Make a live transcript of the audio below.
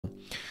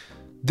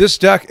This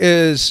deck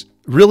is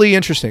really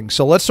interesting.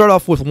 So let's start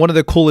off with one of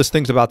the coolest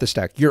things about this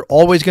deck. You're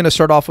always going to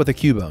start off with a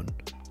Cubone.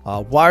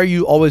 Why are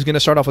you always going to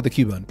start off with a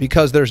Cubone?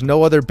 Because there's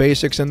no other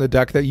basics in the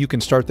deck that you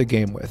can start the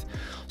game with.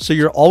 So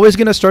you're always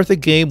going to start the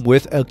game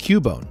with a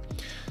Cubone.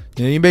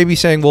 And you may be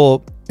saying,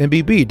 well,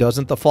 MBB,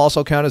 doesn't the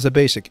fossil count as a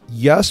basic?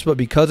 Yes, but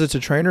because it's a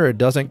trainer, it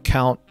doesn't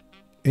count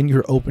in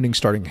your opening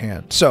starting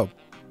hand. So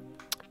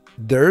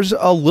there's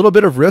a little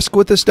bit of risk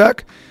with this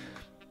deck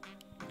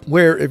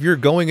where if you're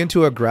going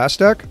into a grass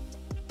deck,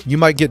 you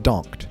might get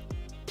donked.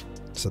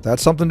 So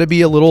that's something to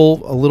be a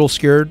little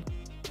scared,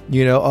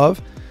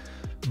 of.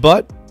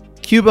 But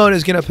Cubone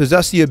is going to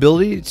possess the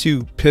ability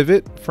to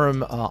pivot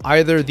from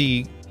either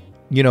the,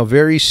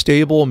 very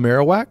stable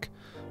Marowak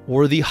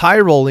or the high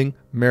rolling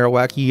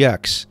Marowak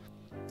EX.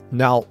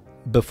 Now,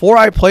 before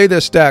I play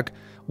this deck,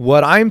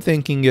 what I'm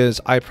thinking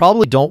is I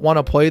probably don't want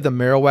to play the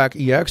Marowak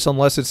EX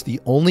unless it's the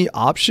only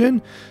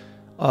option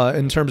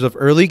in terms of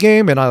early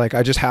game, and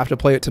I just have to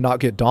play it to not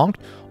get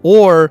donked,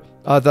 or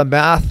the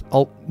math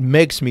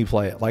makes me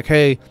play it. Like,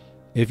 hey,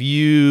 if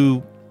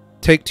you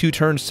take 2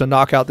 turns to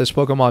knock out this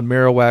Pokemon,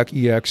 Marowak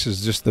EX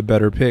is just the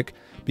better pick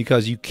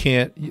because you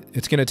can't.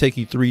 It's going to take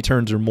you 3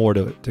 turns or more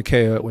to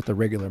KO it with the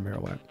regular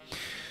Marowak.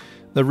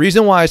 The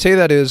reason why I say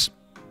that is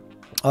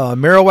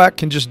Marowak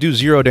can just do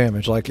 0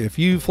 damage. Like if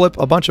you flip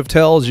a bunch of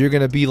tails, you're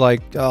going to be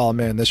like, oh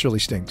man, this really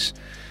stinks.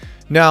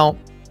 Now,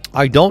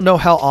 I don't know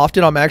how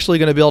often I'm actually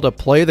going to be able to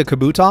play the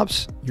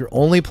Kabutops. You're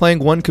only playing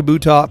 1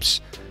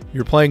 Kabutops.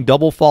 You're playing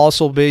double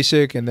Fossil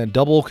Basic and then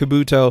double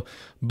Kabuto.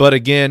 But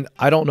again,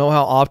 I don't know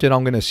how often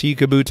I'm going to see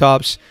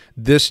Kabutops.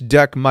 This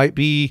deck might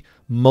be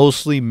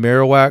mostly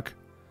Marowak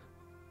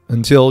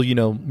until,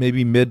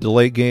 maybe mid to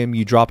late game,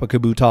 you drop a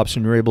Kabutops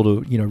and you're able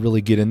to,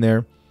 really get in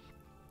there.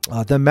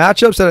 The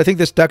matchups that I think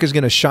this deck is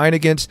going to shine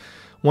against,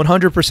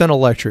 100%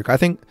 electric. I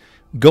think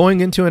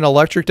going into an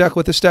electric deck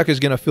with this deck is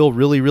going to feel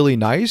really, really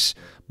nice.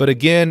 But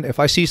again, if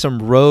I see some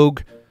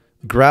rogue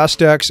grass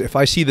decks, if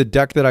I see the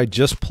deck that I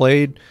just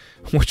played,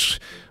 which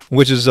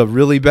is a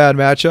really bad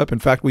matchup. In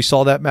fact, we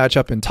saw that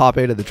matchup in top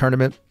 8 of the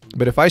tournament.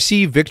 But if I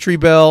see Victory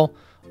Bell,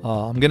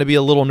 I'm going to be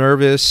a little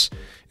nervous.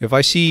 If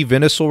I see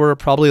Venusaur,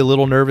 probably a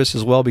little nervous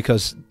as well,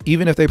 because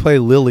even if they play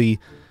Lily,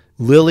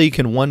 Lily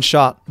can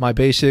one-shot my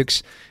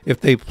basics.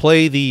 If they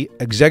play the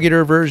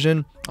Executor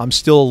version, I'm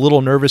still a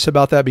little nervous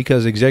about that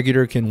because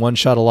Executor can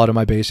one-shot a lot of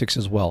my basics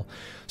as well.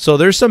 So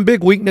there's some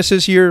big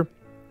weaknesses here.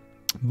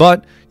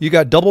 But you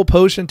got double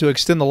Potion to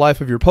extend the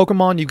life of your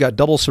Pokemon. You've got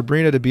double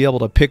Sabrina to be able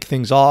to pick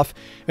things off.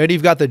 And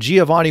you've got the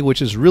Giovanni,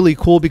 which is really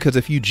cool because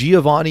if you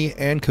Giovanni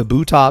and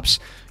Kabutops,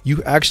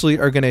 you actually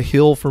are going to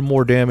heal for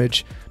more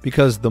damage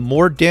because the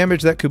more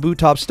damage that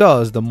Kabutops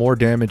does, the more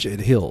damage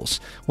it heals,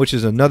 which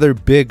is another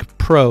big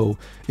pro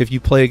if you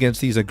play against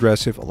these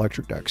aggressive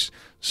electric decks.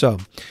 So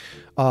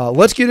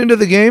let's get into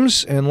the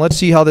games and let's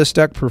see how this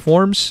deck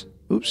performs.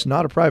 Oops,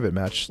 not a private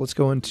match. Let's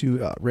go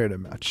into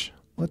random match.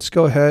 Let's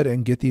go ahead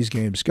and get these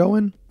games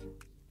going,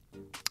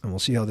 and we'll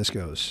see how this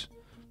goes.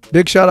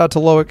 Big shout out to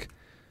Loic.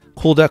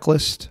 Cool deck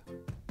list.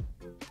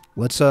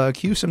 Let's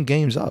queue some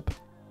games up.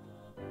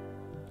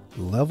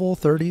 Level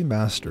 30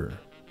 Master.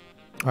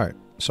 All right,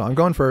 so I'm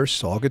going first,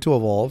 so I'll get to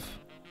evolve.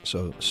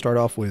 So start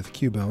off with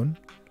Cubone.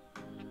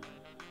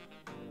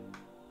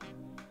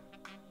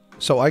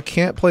 So I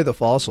can't play the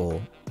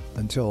Fossil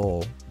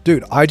until...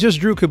 Dude, I just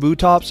drew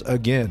Kabutops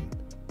again.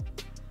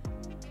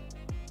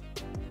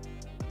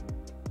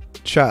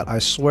 Chat, I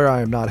swear I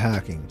am not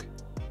hacking.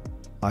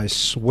 I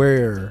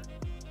swear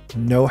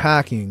no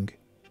hacking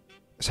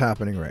is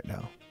happening right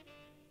now.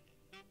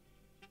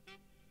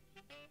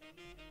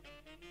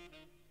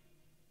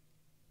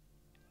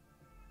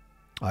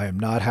 I am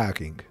not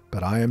hacking,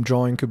 but I am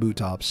drawing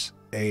Kabutops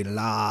a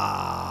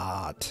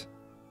lot.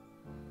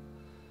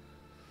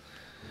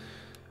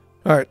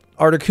 Alright,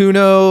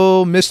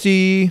 Articuno,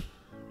 Misty.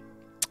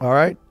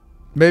 Alright,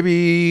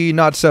 maybe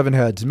not 7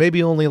 heads,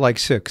 maybe only like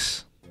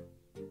 6.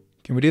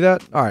 Can we do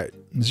that? All right.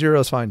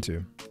 0 is fine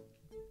too.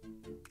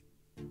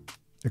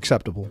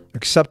 Acceptable.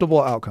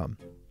 Acceptable outcome.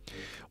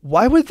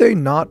 Why would they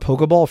not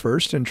Pokeball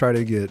first and try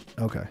to get...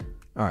 Okay.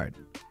 All right.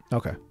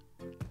 Okay.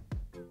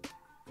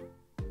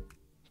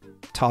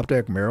 Top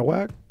deck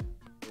Marowak?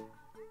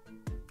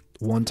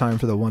 One time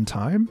for the one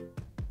time?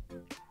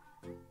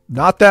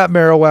 Not that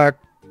Marowak.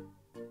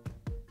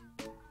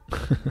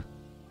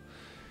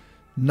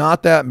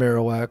 Not that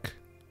Marowak.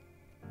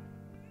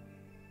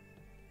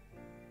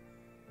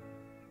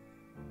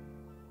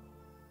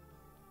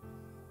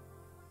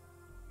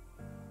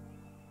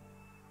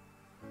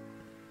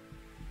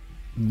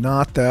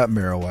 Not that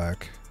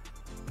Marowak.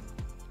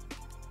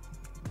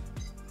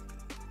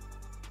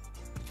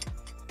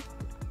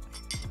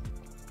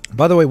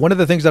 By the way, one of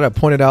the things that I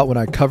pointed out when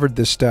I covered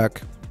this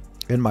deck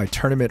in my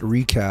tournament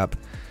recap,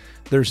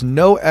 there's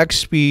no X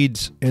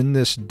speeds in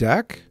this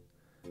deck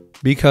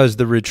because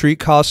the retreat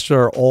costs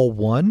are all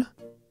 1,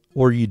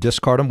 or you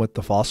discard them with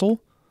the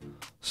fossil.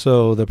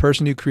 So the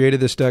person who created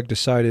this deck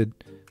decided,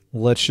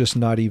 let's just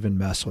not even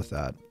mess with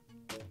that.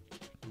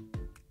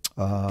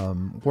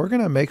 We're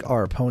going to make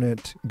our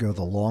opponent go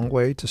the long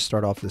way to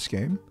start off this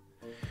game.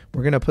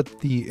 We're going to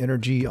put the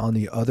energy on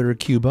the other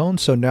Cubone.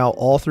 So now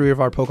all 3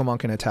 of our Pokemon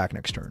can attack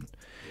next turn.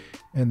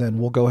 And then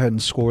we'll go ahead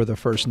and score the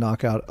first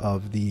knockout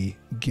of the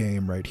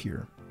game right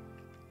here.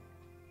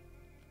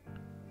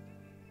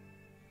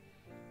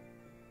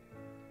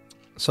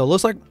 So it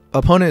looks like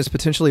opponent is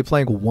potentially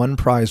playing 1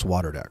 prize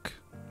water deck.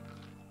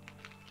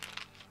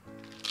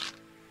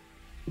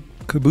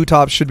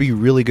 Kabutops should be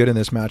really good in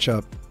this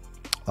matchup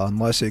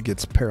unless it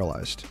gets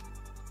paralyzed.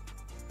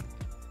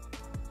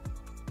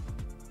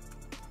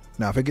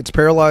 Now, if it gets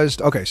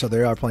paralyzed, okay, so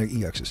they are playing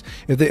EXs.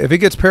 If it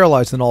gets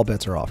paralyzed, then all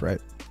bets are off, right?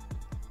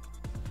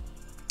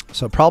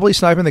 So probably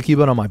sniping the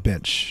Cubone on my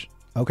bench.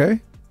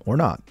 Okay, or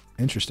not.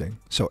 Interesting.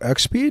 So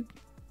X speed?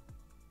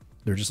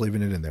 They're just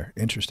leaving it in there.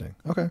 Interesting.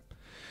 Okay.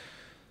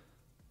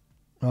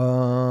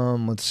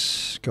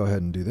 Let's go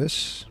ahead and do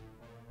this.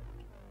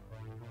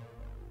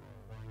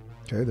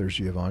 Okay, there's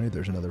Giovanni.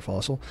 There's another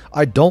fossil.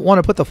 I don't want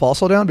to put the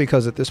fossil down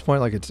because at this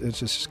point, like it's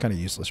just kind of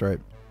useless, right?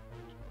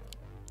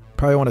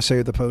 Probably want to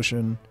save the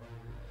potion.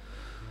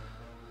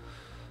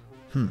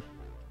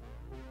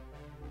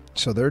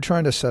 So they're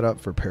trying to set up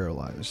for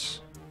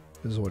paralyze.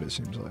 This is what it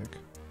seems like.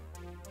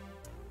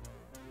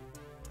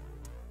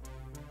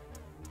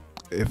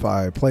 If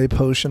I play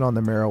potion on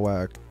the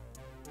Marowak,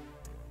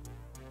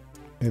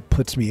 it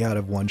puts me out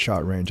of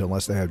one-shot range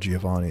unless they have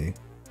Giovanni.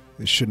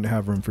 They shouldn't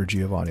have room for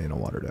Giovanni in a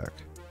water deck.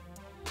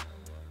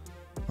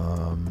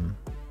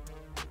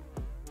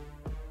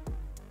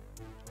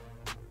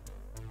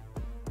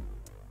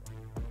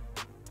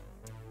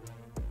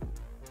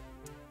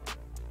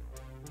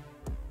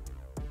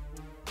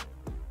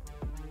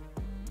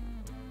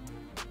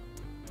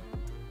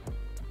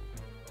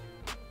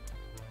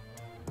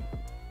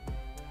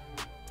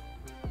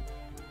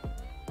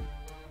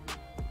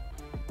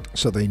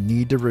 So they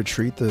need to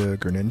retreat the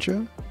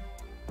Greninja?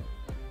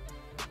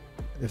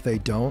 If they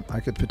don't, I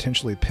could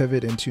potentially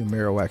pivot into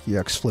Marowak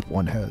EX, flip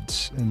 1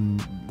 heads,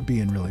 and be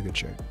in really good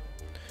shape.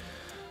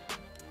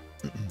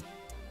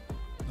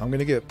 I'm going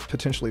to get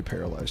potentially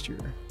paralyzed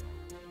here.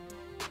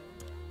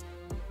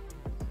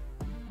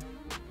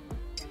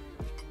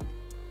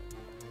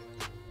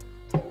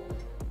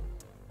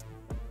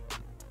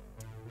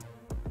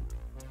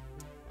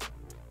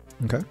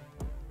 Okay.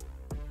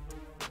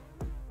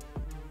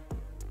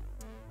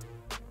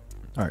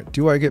 All right,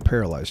 do I get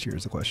paralyzed here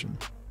is the question.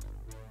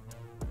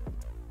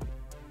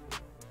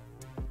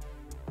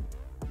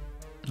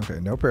 Okay,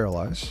 no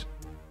paralyze.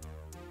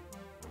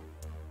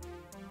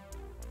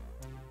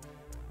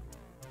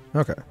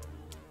 Okay.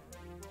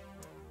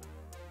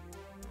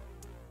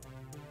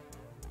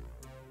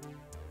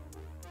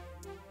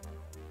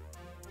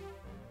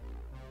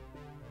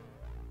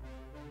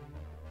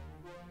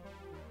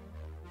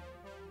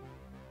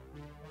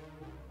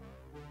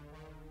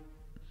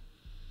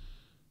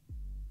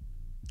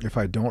 If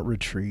I don't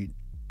retreat,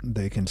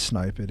 they can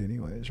snipe it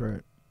anyways,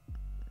 right?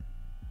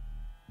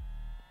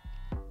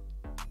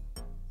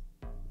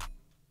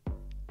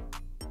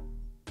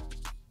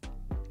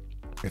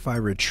 If I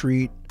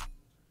retreat,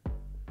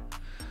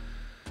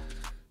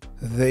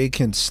 they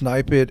can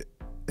snipe it,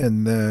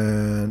 and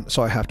then...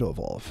 So I have to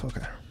evolve.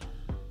 Okay.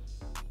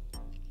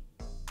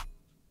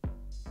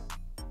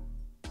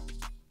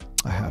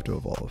 I have to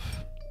evolve.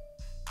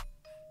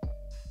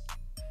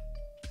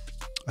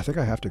 I think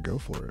I have to go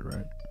for it,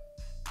 right?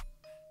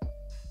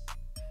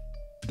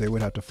 They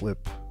would have to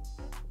flip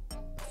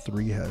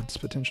 3 heads,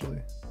 potentially.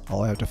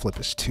 All I have to flip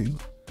is 2.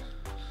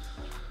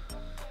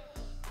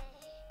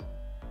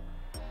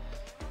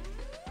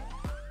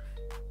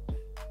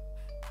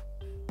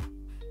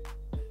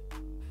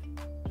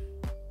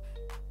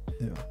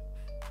 Yeah.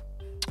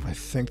 I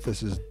think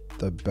this is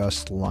the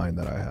best line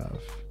that I have.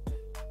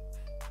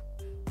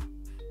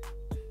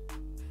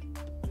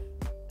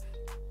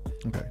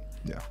 Okay,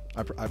 yeah.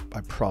 I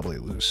probably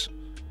lose.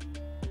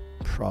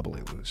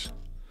 Probably lose.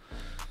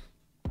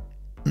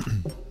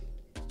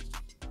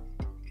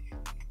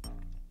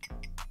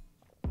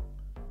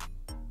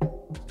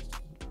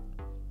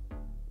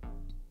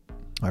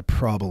 I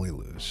probably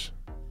lose.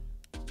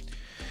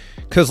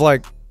 Because,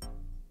 like,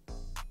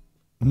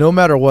 no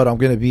matter what, I'm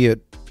going to be at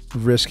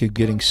risk of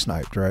getting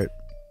sniped, right?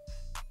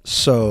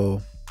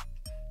 So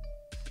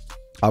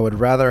I would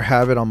rather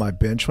have it on my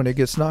bench when it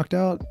gets knocked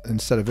out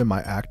instead of in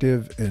my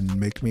active and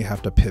make me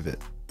have to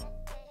pivot,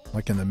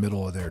 like in the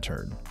middle of their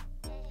turn.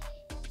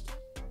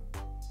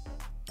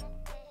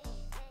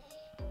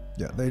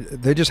 Yeah,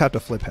 they just have to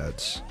flip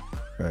heads,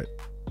 right?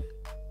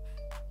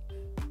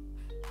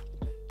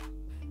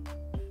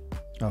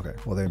 Okay,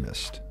 well, they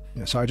missed.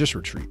 Yeah, so I just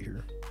retreat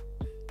here.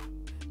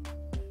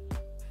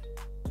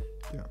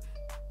 Yeah.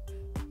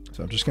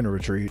 So I'm just going to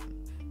retreat.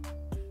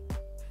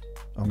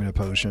 I'm going to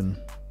potion.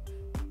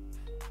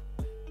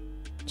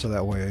 So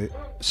that way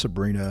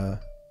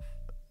Sabrina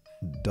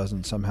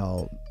doesn't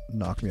somehow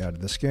knock me out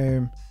of this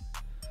game.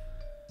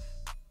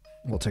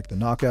 We'll take the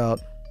knockout.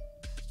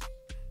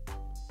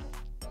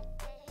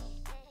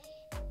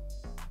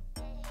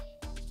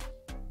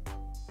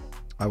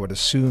 I would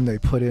assume they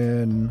put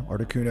in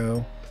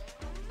Articuno.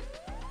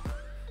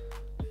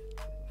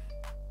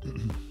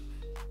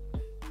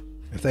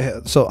 If they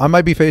had, so I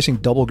might be facing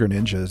double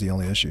Greninja is the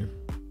only issue.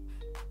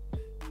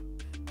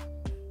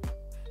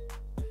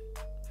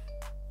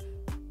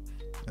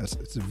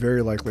 It's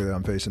very likely that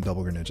I'm facing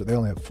double Greninja. They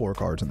only have 4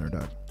 cards in their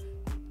deck.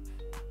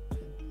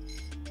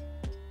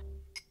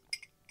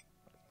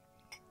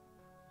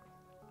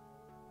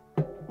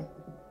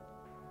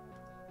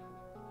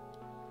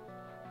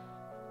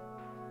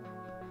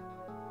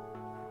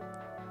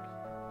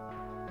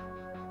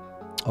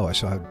 Oh,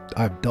 so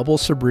I have double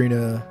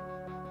Sabrina.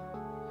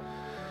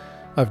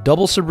 I have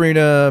double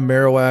Sabrina,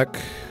 Marowak,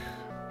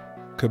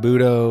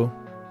 Kabuto,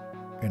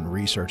 and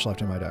Research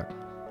left in my deck.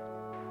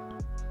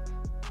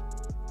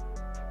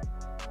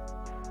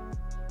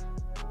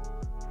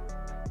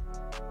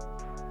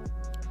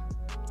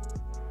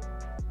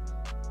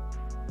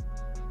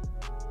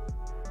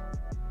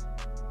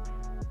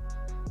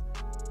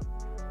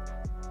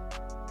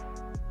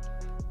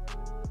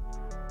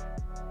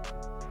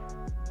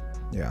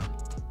 Yeah.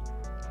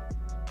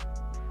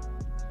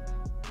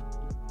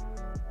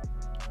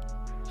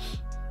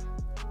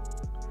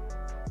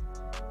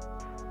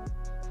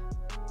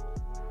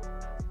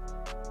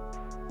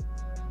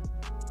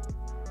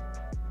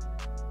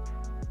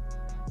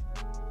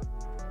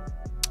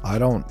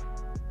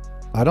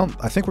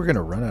 I think we're going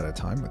to run out of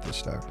time with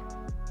this deck.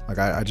 Like,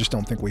 I just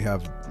don't think we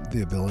have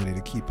the ability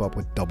to keep up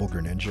with double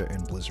Greninja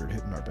and Blizzard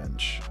hitting our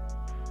bench.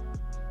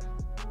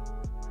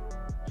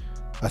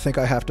 I think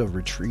I have to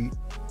retreat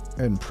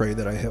and pray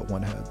that I hit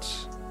 1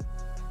 heads.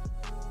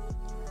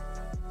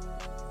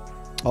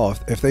 Oh,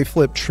 if they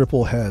flip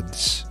triple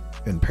heads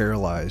and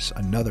paralyze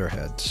another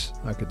heads,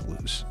 I could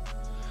lose.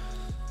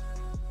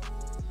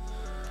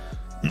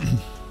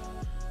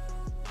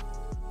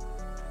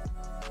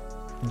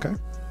 Okay.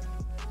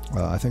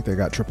 I think they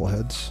got triple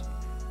heads.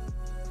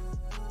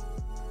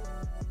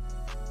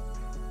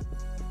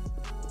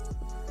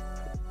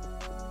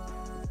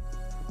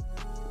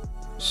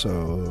 So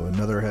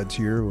another heads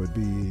here would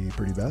be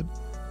pretty bad.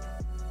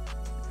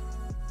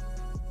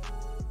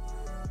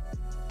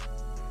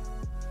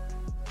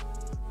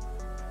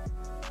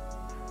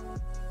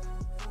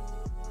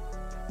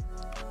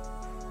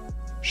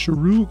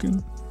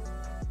 Shuriken.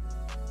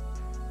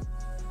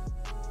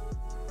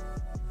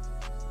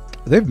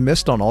 They've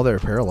missed on all their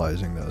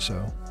paralyzing though,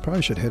 so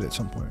probably should hit at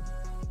some point.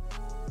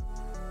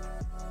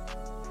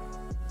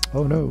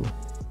 Oh no.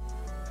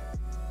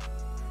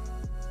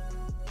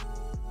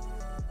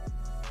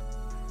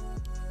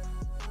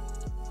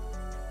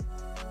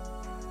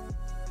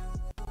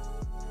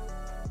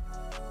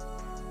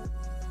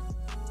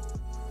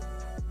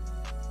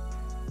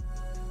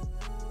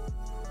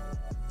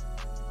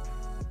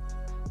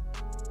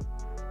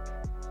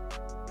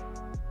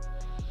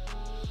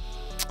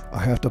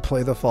 I have to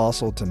play the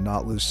fossil to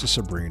not lose to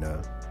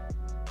Sabrina.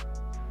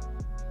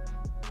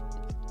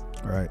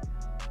 Right.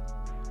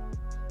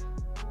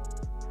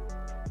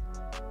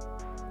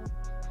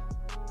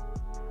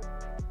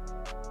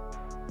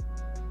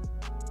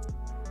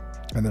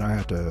 And then I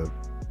have to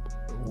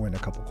win a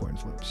couple coin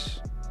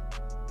flips.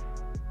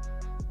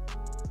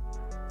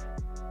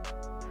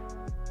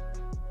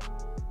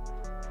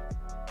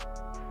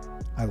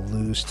 I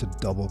lose to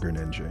double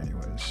Greninja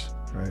anyways,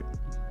 right?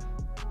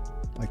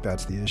 Like,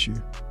 that's the issue.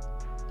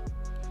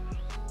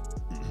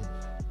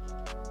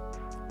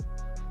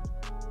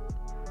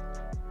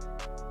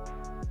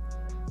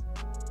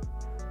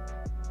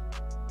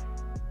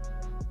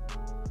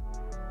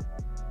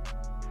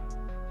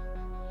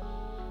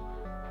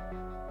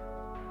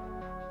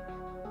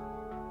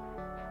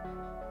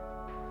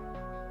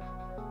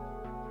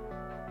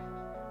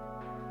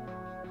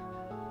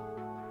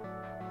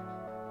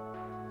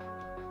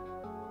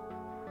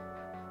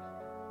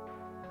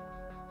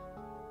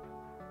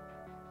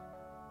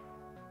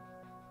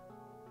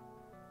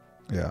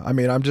 Yeah, I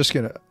mean, I'm just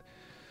gonna.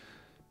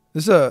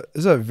 This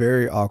is a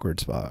very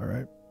awkward spot,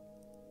 right?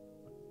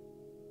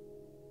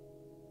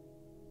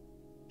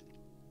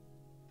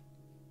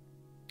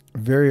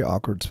 Very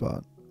awkward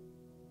spot.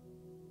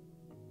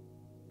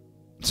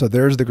 So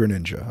there's the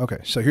Greninja. Okay,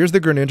 so here's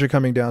the Greninja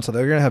coming down. So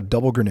they're gonna have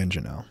double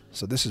Greninja now.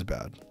 So this is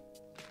bad.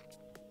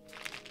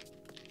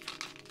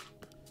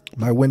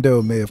 My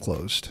window may have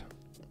closed.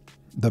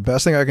 The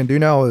best thing I can do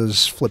now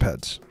is flip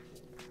heads.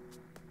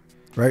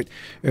 Right?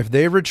 If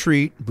they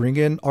retreat, bring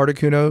in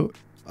Articuno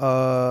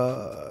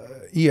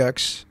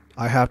EX,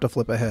 I have to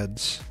flip a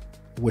heads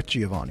with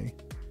Giovanni.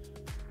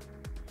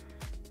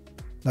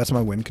 That's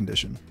my win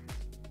condition.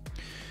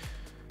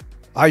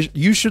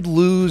 You should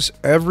lose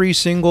every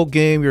single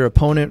game your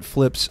opponent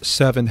flips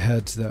 7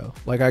 heads, though.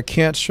 Like, I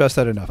can't stress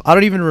that enough. I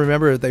don't even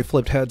remember if they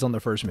flipped heads on the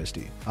first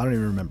Misty. I don't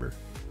even remember.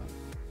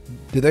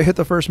 Did they hit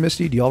the first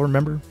Misty? Do y'all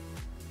remember?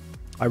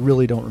 I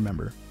really don't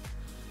remember.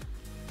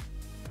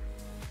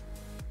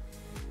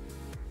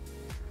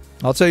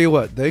 I'll tell you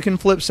what, they can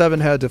flip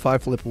 7 heads if I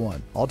flip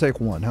 1. I'll take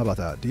 1. How about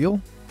that?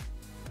 Deal?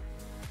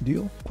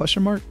 Deal?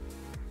 Question mark?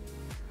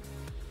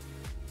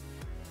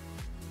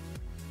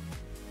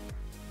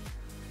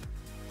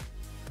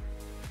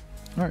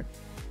 All right,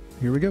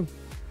 here we go.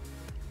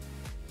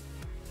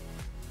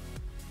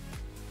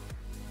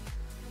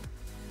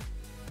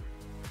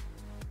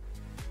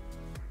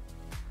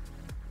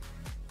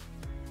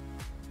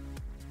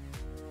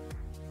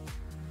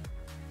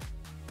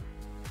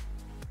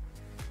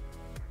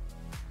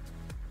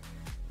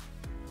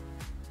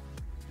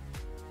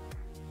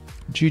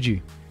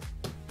 GG.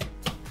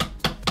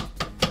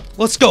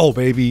 Let's go,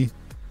 baby.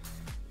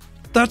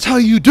 That's how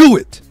you do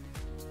it.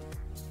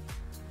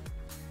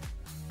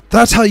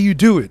 That's how you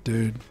do it,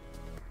 dude.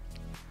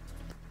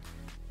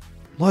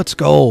 Let's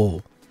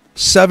go.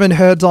 7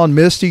 heads on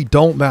Misty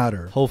don't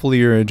matter. Hopefully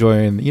you're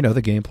enjoying,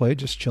 the gameplay,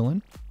 just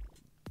chilling.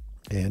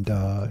 And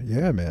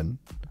yeah, man.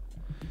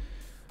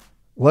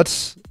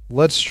 Let's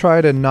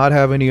try to not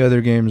have any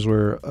other games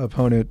where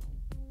opponent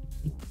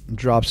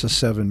drops a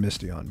 7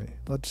 Misty on me.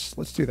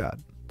 Let's do that.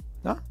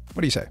 Huh?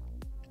 What do you say?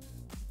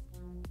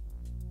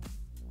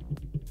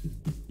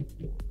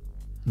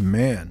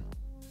 Man,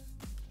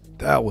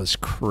 that was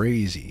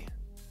crazy.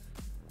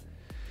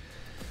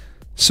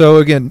 So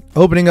again,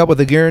 opening up with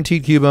a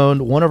guaranteed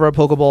Cubone. One of our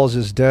Pokeballs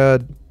is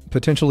dead.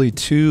 Potentially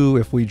 2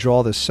 if we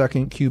draw the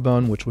second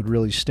Cubone, which would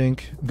really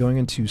stink. Going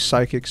into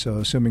Psychic, so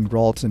assuming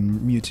Ralt and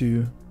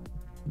Mewtwo.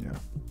 Yeah,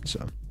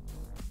 so.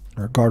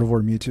 Or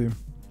Gardevoir, Mewtwo.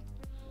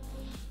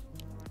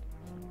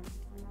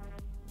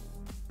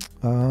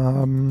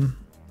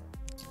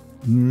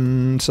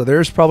 So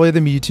there's probably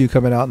the Mewtwo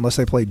coming out unless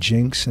they play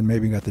Jinx and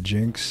maybe got the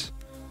Jinx.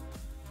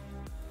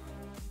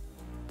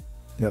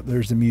 Yep,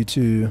 there's the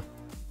Mewtwo.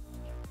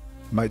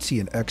 Might see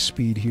an X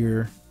speed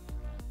here.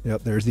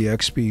 Yep, there's the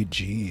X speed.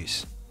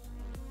 Jeez.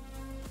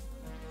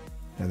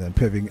 And then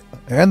pivoting.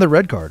 And the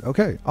red card.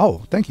 Okay.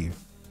 Oh, thank you.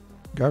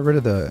 Got rid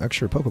of the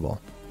extra Pokeball.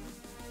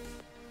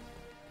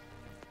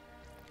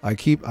 I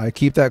keep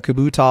that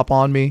Kabutop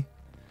on me.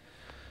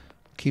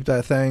 Keep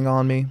that thing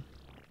on me.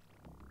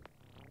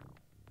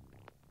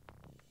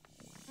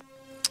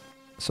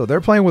 So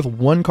they're playing with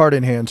 1 card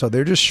in hand, so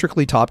they're just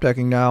strictly top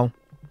decking now.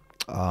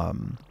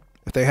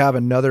 If they have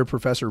another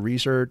Professor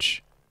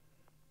Research,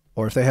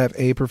 or if they have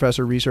a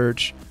Professor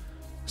Research,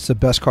 it's the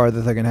best card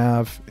that they can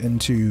have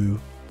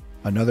into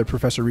another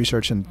Professor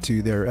Research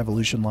into their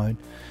evolution line.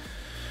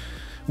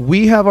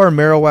 We have our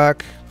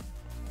Marowak.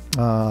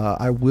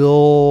 I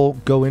will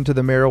go into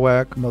the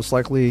Marowak, most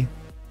likely.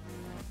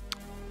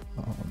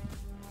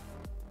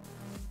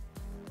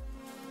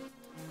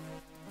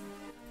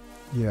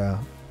 Yeah.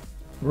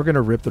 We're going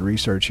to rip the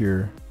Research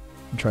here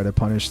and try to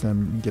punish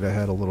them and get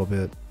ahead a little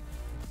bit.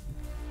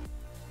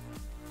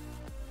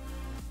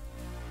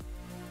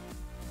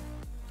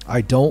 I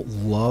don't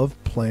love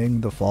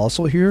playing the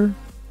Fossil here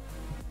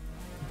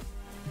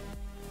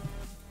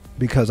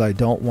because I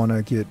don't want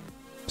to get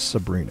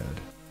Sabrina'd.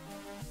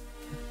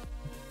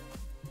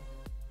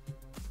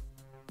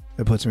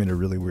 It puts me in a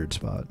really weird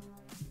spot.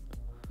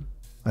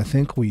 I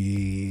think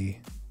we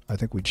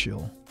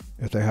chill.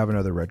 If they have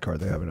another red card,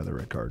 they have another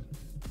red card.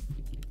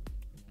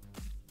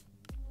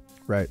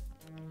 Right.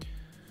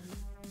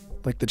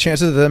 Like the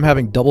chances of them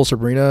having double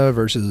Sabrina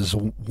versus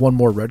 1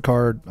 more red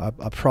card, I'll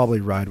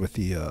probably ride with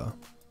the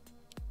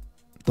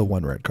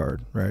 1 red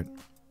card, right?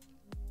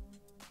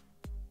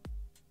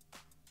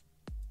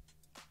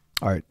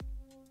 All right.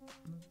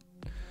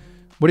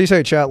 What do you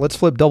say, chat? Let's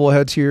flip double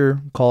heads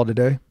here. Call it a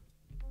day.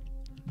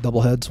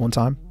 Double heads one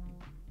time.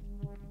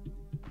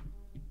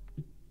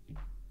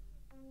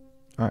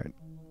 All right.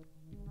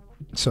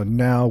 So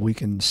now we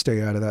can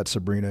stay out of that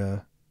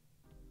Sabrina.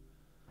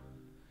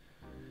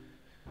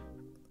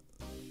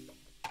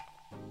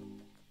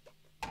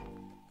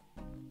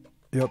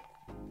 Yep.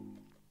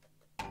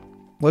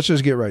 Let's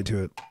just get right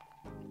to it.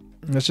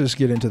 Let's just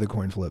get into the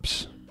coin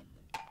flips.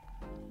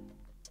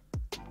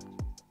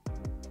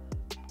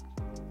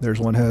 There's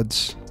 1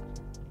 heads.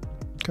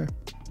 Okay.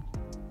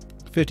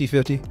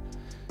 50-50.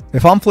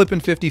 If I'm flipping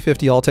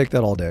 50-50, I'll take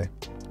that all day.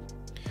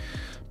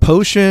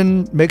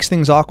 Potion makes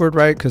things awkward,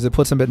 right? Because it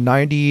puts them at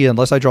 90.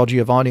 Unless I draw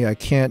Giovanni, I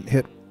can't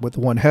hit with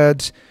 1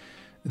 heads.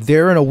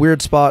 They're in a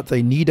weird spot.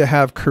 They need to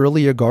have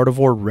Curly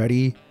Gardevoir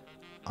ready.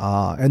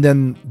 And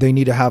then they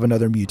need to have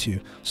another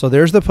Mewtwo. So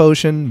there's the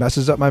potion.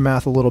 Messes up my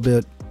math a little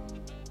bit.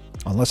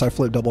 Unless I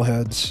flip double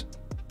heads.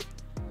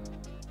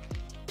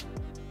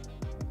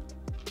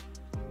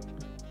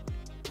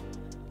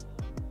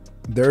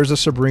 There's a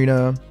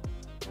Sabrina.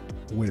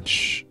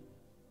 Which,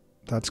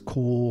 that's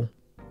cool.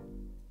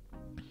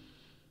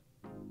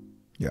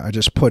 Yeah, I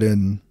just put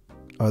in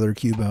other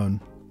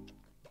Cubone.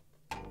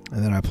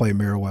 And then I play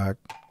Marowak.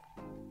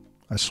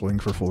 I swing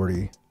for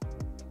 40.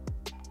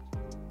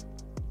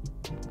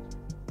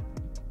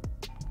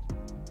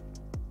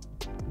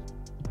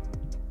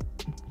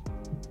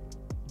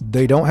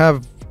 They don't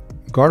have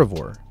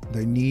Gardevoir.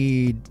 They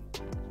need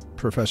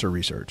Professor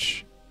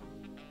Research.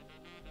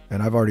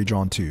 And I've already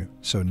drawn 2.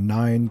 So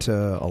 9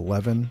 to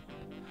 11.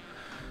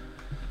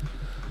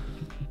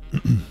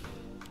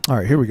 All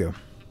right, here we go.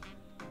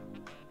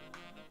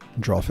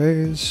 Draw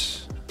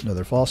phase.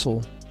 Another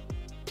Fossil.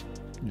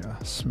 Yeah,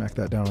 smack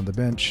that down on the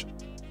bench.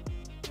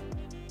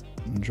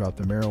 And drop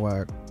the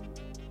Marowak.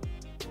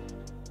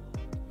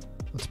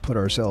 Let's put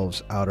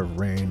ourselves out of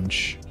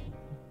range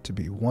to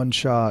be 1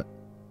 shot.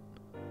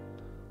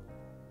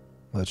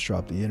 Let's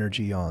drop the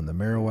energy on the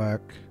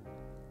Marowak.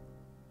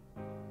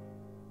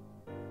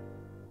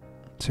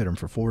 Let's hit him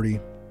for 40.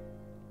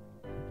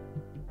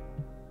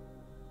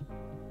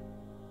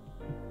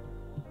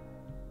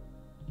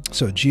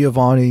 So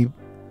Giovanni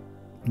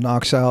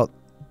knocks out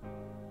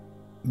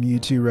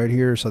Mewtwo right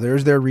here. So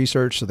there's their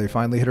research. So they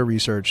finally hit a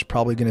research.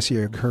 Probably going to see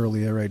a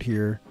Kirlia right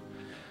here.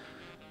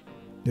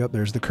 Yep,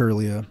 there's the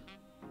Kirlia.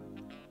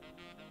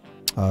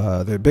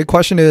 The big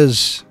question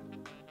is,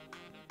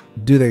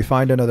 do they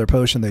find another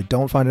potion? They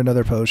don't find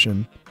another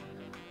potion.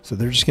 So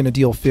they're just going to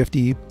deal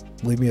 50.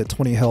 Leave me at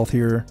 20 health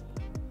here.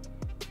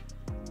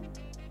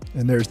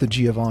 And there's the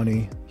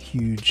Giovanni.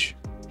 Huge.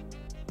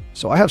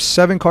 So I have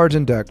 7 cards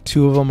in deck.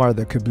 2 of them are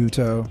the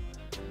Kabuto.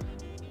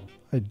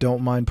 I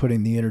don't mind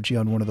putting the energy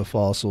on one of the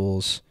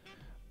fossils.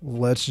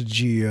 Let's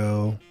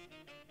Geo.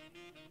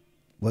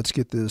 Let's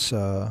get this.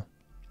 So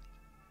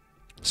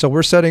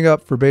we're setting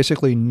up for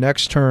basically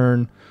next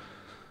turn.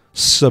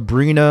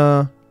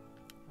 Sabrina,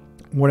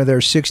 one of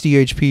their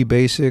 60 HP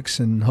basics,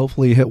 and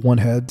hopefully hit 1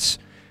 heads.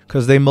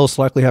 Because they most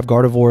likely have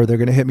Gardevoir. They're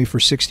going to hit me for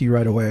 60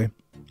 right away.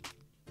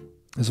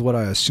 Is what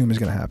I assume is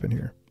going to happen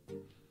here.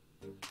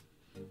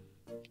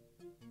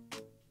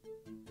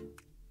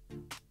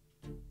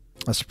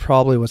 That's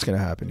probably what's going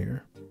to happen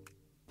here.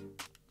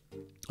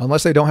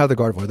 Unless they don't have the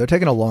Gardevoir. They're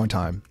taking a long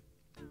time.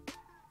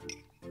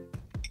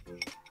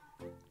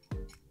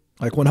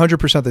 Like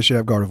 100% they should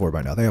have Gardevoir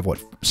by now. They have,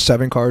 what,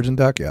 7 cards in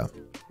deck? Yeah.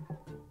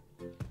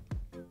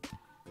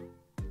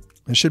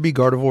 It should be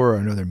Gardevoir or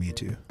another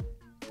Mewtwo.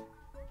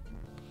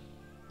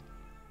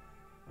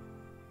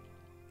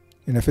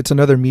 And if it's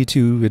another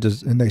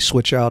Mewtwo and they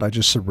switch out, I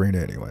just Sabrina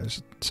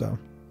anyways. So...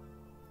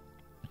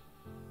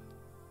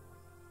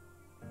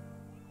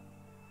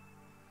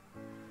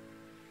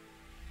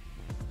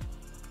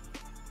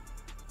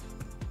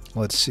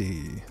 let's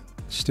see.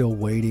 Still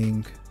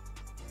waiting.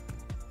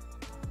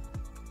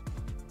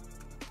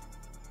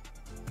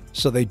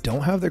 So they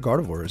don't have their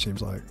Gardevoir, it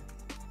seems like.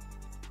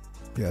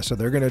 Yeah, so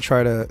they're going to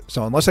try to...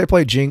 so unless they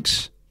play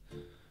Jinx,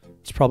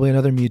 it's probably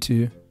another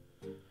Mewtwo.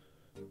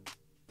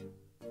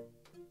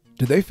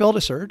 Did they fail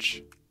to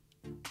search?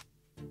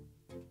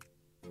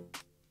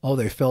 Oh,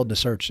 they failed to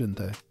search, didn't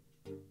they?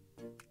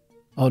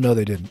 Oh, no,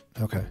 they didn't.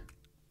 Okay.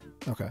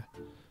 Okay.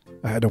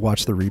 I had to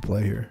watch the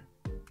replay here.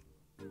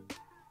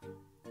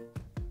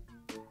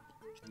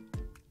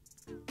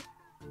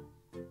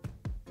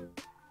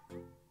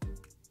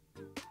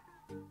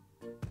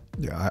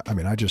 Yeah, I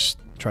mean, I just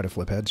try to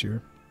flip heads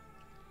here.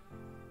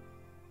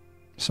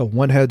 So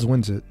 1 heads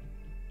wins it.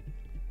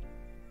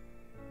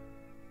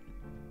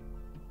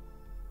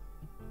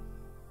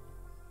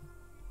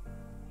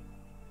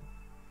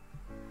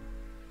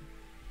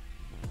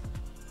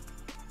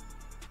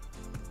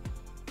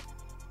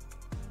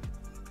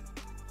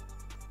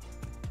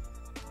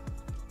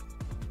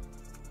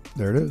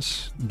 There it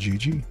is.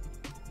 GG.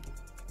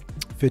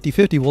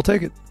 50-50. We'll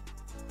take it.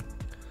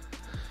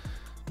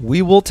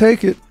 We will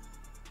take it.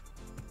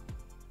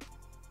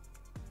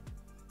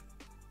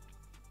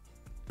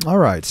 All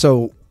right,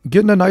 so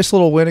getting a nice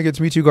little win against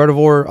Mewtwo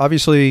Gardevoir.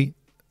 Obviously,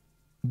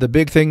 the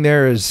big thing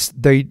there is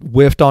they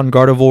whiffed on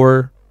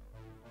Gardevoir,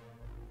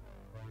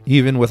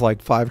 even with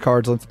like 5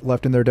 cards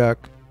left in their deck.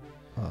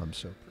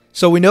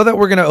 So we know that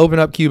we're going to open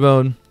up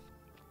Cubone.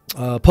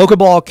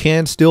 Pokeball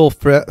can still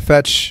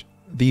fetch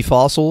the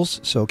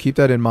fossils, so keep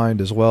that in mind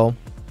as well.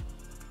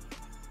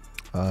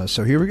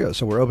 So here we go.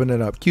 So we're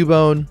opening up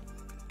Cubone.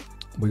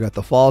 We got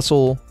the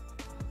fossil,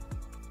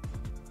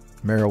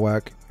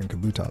 Marowak, and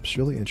Kabutops.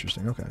 Really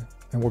interesting. Okay.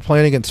 And we're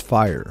playing against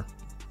fire.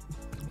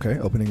 Okay.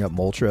 Opening up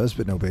Moltres,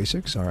 but no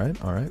basics. All right.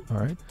 All right. All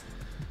right.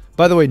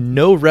 By the way,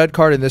 no red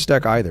card in this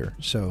deck either.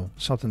 So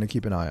something to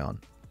keep an eye on.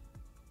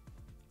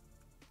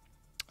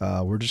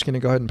 We're just going to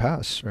go ahead and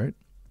pass, right?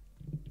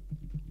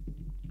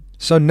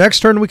 So next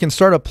turn, we can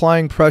start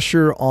applying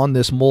pressure on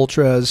this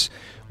Moltres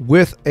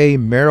with a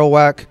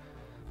Marowak.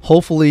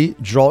 Hopefully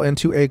draw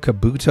into a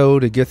Kabuto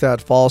to get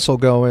that fossil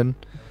going.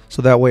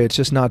 So that way it's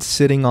just not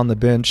sitting on the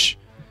bench,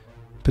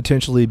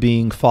 potentially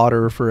being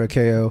fodder for a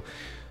KO.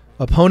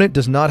 Opponent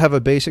does not have a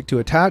basic to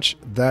attach.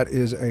 That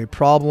is a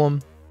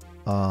problem.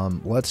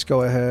 Let's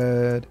go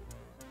ahead.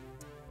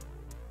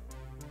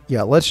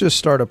 Yeah, let's just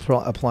start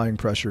applying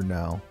pressure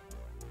now.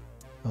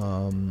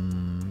 All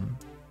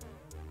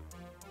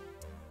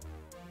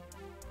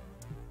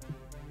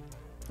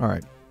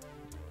right.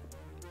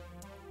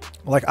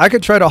 Like, I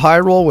could try to high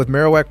roll with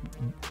Marowak,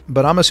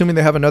 but I'm assuming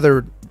they have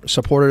another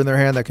supporter in their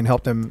hand that can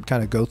help them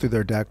kind of go through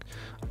their deck.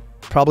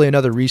 Probably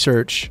another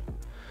research.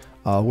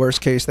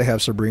 Worst case, they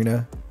have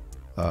Sabrina.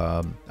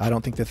 I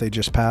don't think that they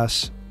just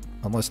pass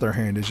unless their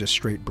hand is just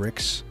straight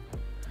bricks.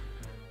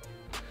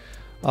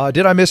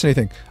 Did I miss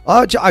anything?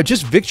 I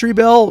just Victory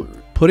Bell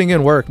putting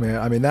in work, man.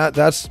 I mean,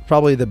 that's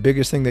probably the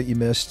biggest thing that you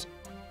missed.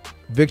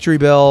 Victory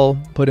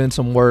Bell put in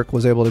some work,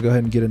 was able to go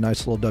ahead and get a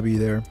nice little W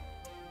there.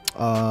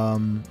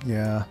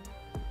 Yeah.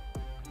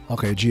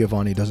 Okay,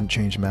 Giovanni doesn't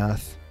change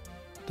math.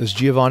 Does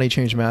Giovanni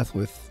change math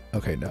with...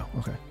 okay, no.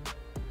 Okay.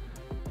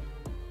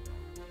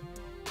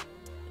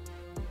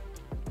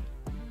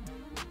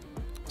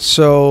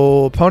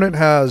 So, opponent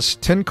has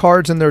 10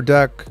 cards in their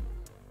deck,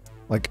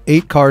 like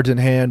 8 cards in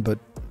hand, but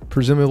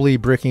presumably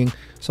bricking.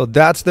 So,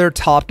 that's their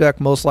top deck,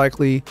 most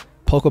likely,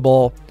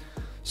 Pokeball.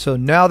 So,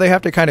 now they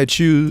have to kind of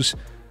choose,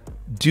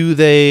 Do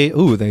they...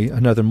 Ooh,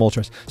 another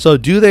Moltres. So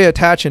do they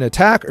attach and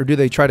attack, or do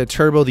they try to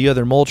turbo the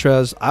other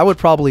Moltres? I would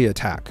probably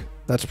attack.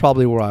 That's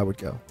probably where I would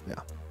go. Yeah.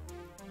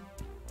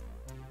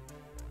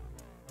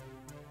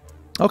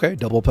 Okay,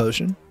 double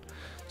potion.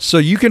 So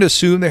you can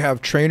assume they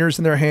have trainers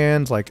in their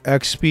hands, like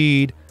X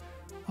Speed,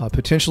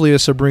 potentially a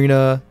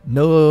Sabrina.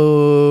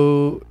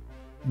 No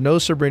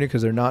Sabrina,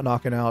 because they're not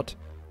knocking out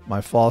my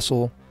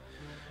fossil.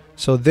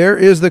 So there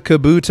is the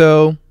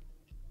Kabuto.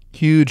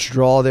 Huge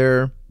draw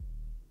there.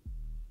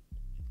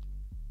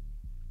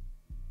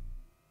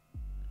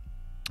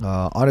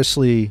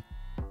 Honestly,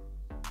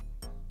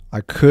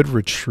 I could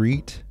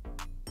retreat,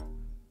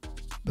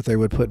 but they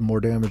would put more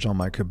damage on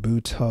my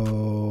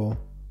Kabuto.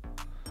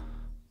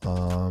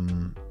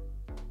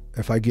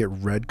 If I get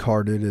red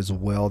carded as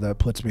well, that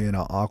puts me in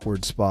an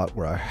awkward spot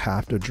where I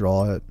have to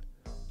draw it.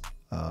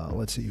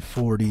 Let's see,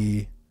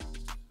 40.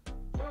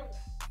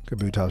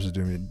 Kabutops is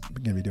going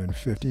to be doing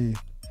 50.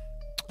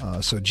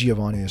 So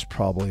Giovanni is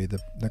probably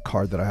the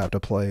card that I have to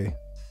play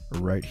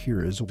right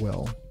here as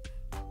well.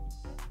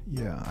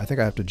 Yeah, I think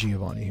I have to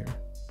Giovanni here.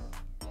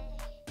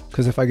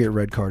 Because if I get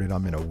red carded,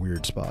 I'm in a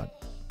weird spot.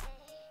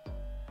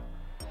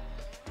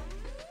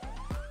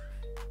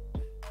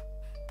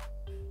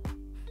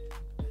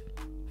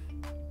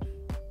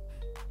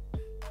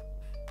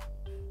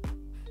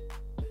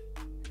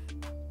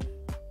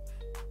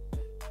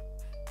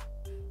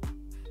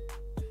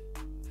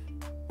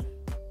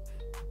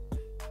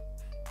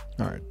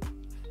 All right.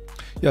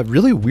 Yeah,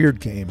 really weird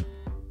game.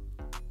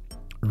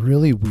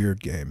 Really weird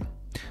game.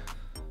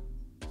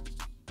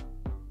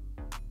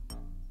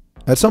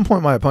 At some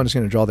point, my opponent's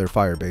going to draw their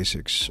Fire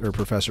Basics or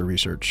Professor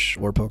Research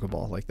or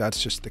Pokeball. Like,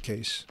 that's just the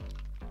case.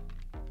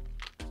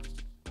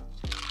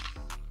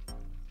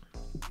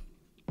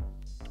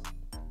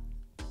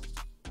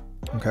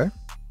 Okay.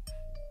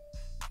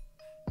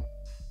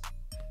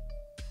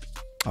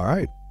 All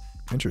right.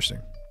 Interesting.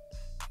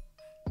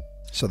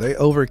 So they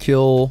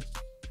overkill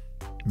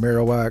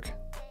Marowak.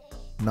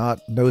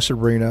 No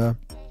Sabrina.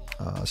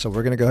 So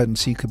we're going to go ahead and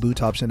see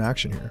Kabutops in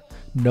action here.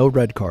 No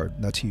red card.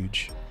 That's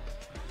huge.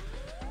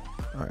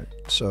 All right,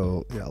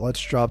 so yeah, let's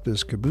drop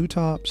this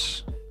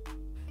Kabutops.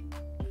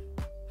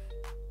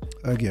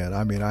 Again,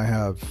 I mean, I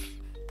have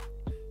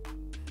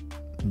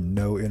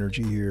no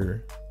energy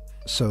here.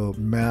 So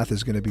math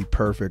is going to be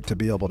perfect to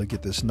be able to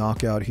get this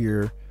knockout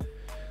here.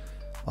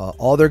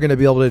 All they're going to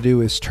be able to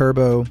do is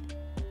turbo.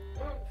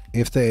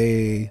 If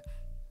they...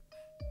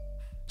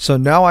 So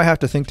now I have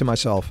to think to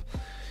myself,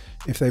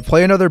 if they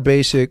play another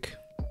basic,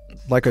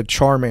 like a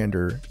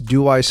Charmander,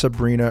 do I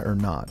Sabrina or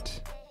not?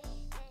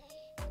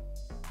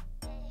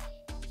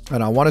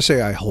 And I want to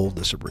say I hold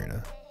the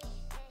Sabrina.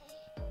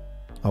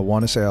 I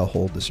want to say I'll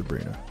hold the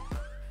Sabrina.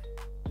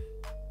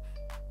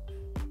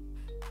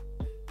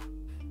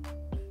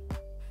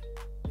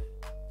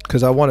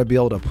 Because I want to be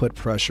able to put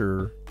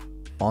pressure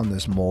on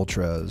this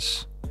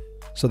Moltres.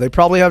 So they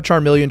probably have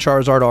Charmeleon,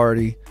 Charizard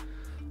already.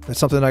 That's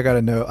something I got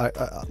to know.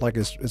 Like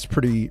it's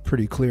pretty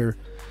clear.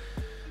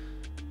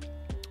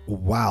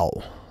 Wow.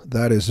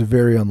 That is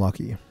very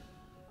unlucky.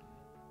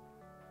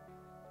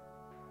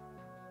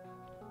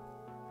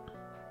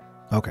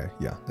 Okay,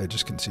 yeah, they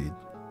just concede.